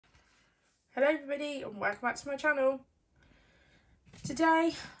Hello everybody and welcome back to my channel.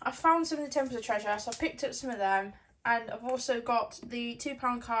 Today I found some of the Temples of Treasure, so I picked up some of them, and I've also got the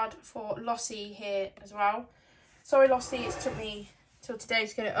 £2 card for Lossie here as well. Sorry Lossie, it's took me till today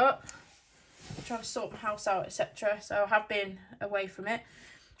to get it up. I'm trying to sort my house out, etc. So I have been away from it.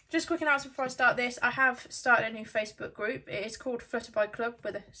 Just quick announcement before I start this, I have started a new Facebook group. It is called Flutterby Club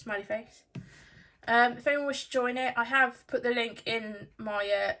with a smiley face. If anyone wishes to join it, I have put the link in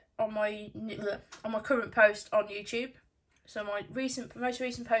my on my current post on YouTube. So my most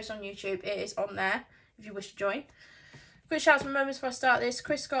recent post on YouTube, it is on there if you wish to join. Quick shout out to my members before I start this: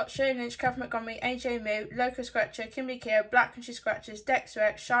 Chris Scott, Charlene, Montgomery, AJ Moo, Loko Scratcher, Kimberly Keogh, Black Country Scratchers, Dex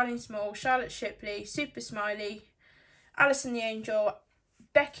Rex, Charlene Small, Charlotte Shipley, Super Smiley, Alison the Angel,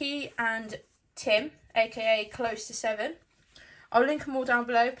 Becky and Tim, aka Close to 7. I'll link them all down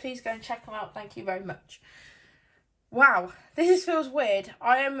below. Please go and check them out. Thank you very much. Wow, this feels weird.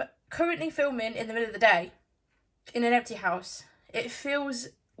 I am currently filming in the middle of the day in an empty house. It feels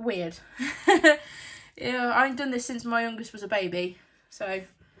weird. Yeah, I ain't done this since my youngest was a baby. So,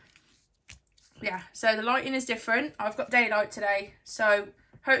 yeah. So the lighting is different. I've got daylight today. So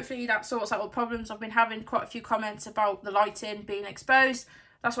hopefully that sorts out all problems. I've been having quite a few comments about the lighting being exposed.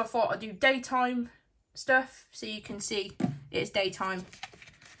 That's why I thought I'd do daytime stuff so you can see it's daytime.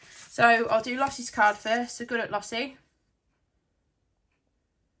 So I'll do Lossie's card first. So good luck, Lossie.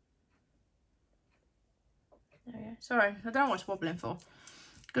 There we go. Sorry, I don't know what it's wobbling for.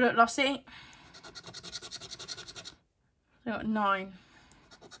 Good luck, Lossie. I got 9.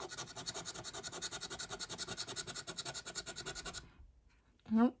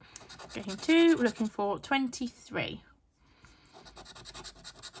 Nope. Game 2. We're looking for 23.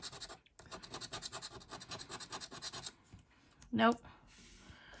 Nope.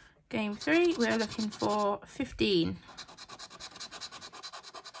 Game 3, we're looking for 15.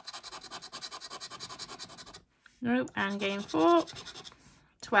 Nope. And game 4,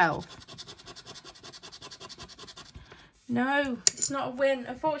 12. No, it's not a win.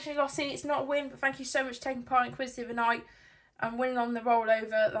 Unfortunately, Lossie, it's not a win, but thank you so much for taking part in quiz the other night and winning on the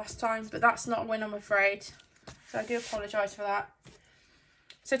rollover last time, but that's not a win, I'm afraid. So I do apologise for that.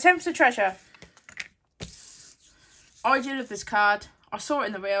 So Temples of Treasure. I do love this card. I saw it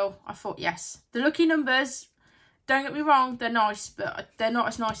in the reel. I thought, yes. The lucky numbers, don't get me wrong, they're nice, but they're not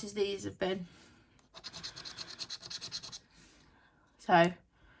as nice as these have been. So,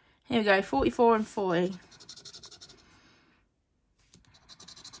 here we go. 44 and 40.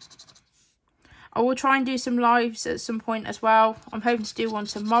 I will try and do some lives at some point as well. I'm hoping to do one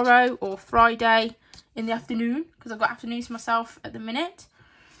tomorrow or Friday in the afternoon, because I've got afternoons myself at the minute.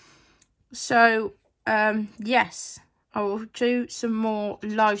 So, yes. I will do some more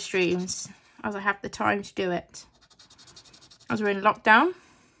live streams as I have the time to do it. As we're in lockdown.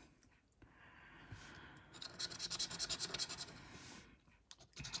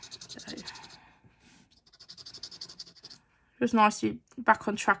 So, it was nice to be back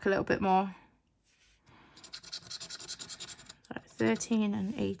on track a little bit more. So 13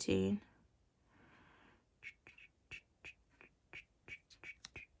 and 18.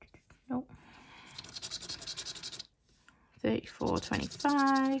 Nope. 34,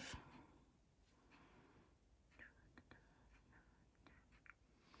 25.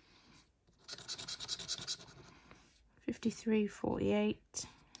 53, 48.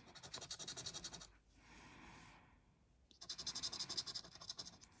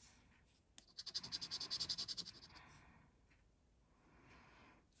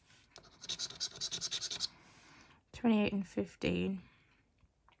 28 and 15.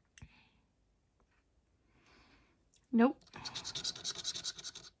 Nope.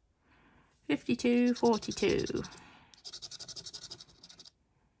 52, 42.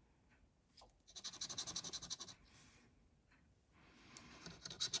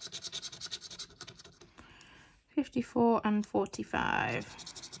 54 and 45.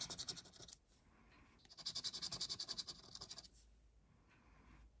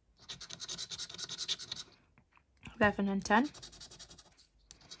 11 and 10.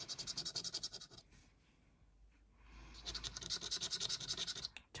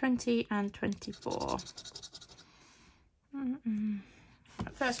 20 and 24.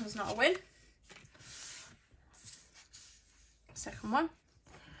 That first one's not a win. Second one.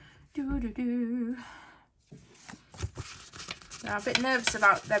 Now, I'm a bit nervous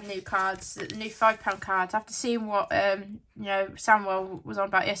about them new cards, the new £5 cards. After seeing what Samuel was on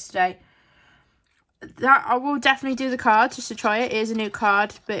about yesterday, that I will definitely do the card just to try it. It is a new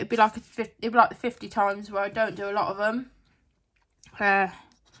card, but it'd be like the 50 times where I don't do a lot of them. I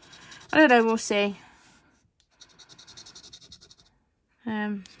don't know. We'll see.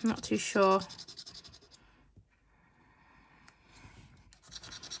 Not too sure.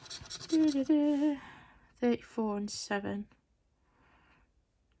 34 and 7.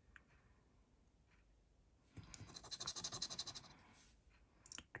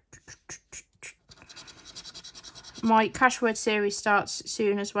 My cash word series starts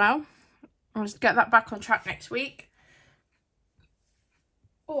soon as well. I'll just get that back on track next week.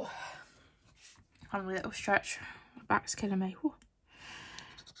 Oh, have a little stretch. My back's killing me. Ooh.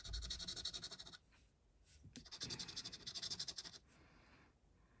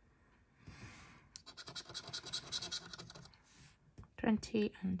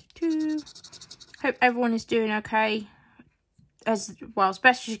 $20 and 2. Hope everyone is doing okay, as well, as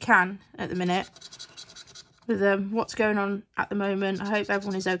best as you can at the minute with what's going on at the moment. I hope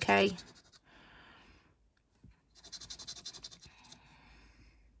everyone is okay.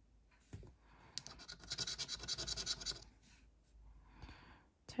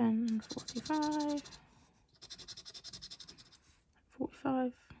 $10 and 45.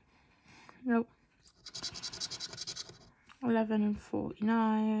 45. Nope. 11 and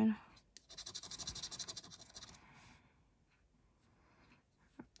 49.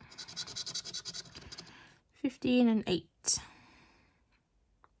 15 and 8.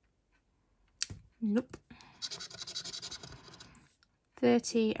 Nope.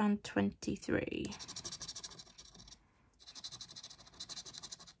 30 and 23.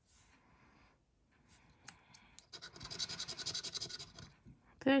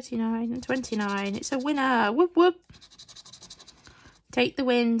 39 and 29. It's a winner. Whoop whoop. Take the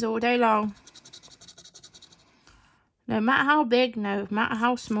wins all day long. No matter how big, no matter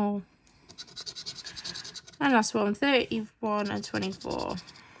how small. And last one, 31 and 24.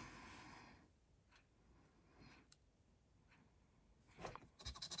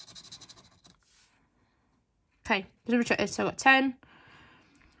 Okay, let's check this. So I got 10,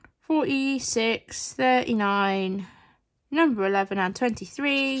 46, 39, number 11 and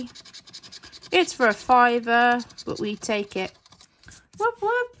 23. It's for a £5, but we take it. Whoop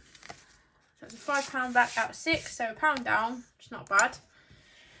whoop. So it's a £5 back out of 6, so £1 down, which is not bad.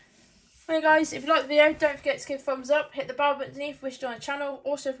 Hey guys, if you like the video, don't forget to give a thumbs up, hit the bell button underneath if you wish to join the channel.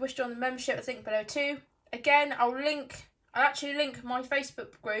 Also, if you wish to join the membership, there's a link below too. Again, I'll actually link my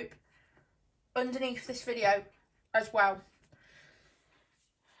Facebook group underneath this video as well.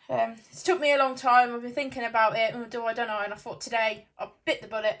 It's took me a long time. I've been thinking about it, and I don't know, and I thought today I'll bit the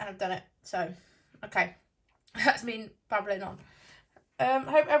bullet and I've done it. So, okay, that's me babbling on.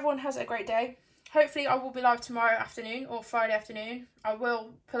 Hope everyone has a great day. Hopefully I will be live tomorrow afternoon or Friday afternoon. I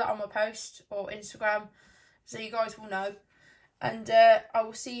will put it on my post or Instagram so you guys will know. And I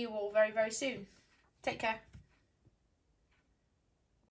will see you all very, very soon. Take care.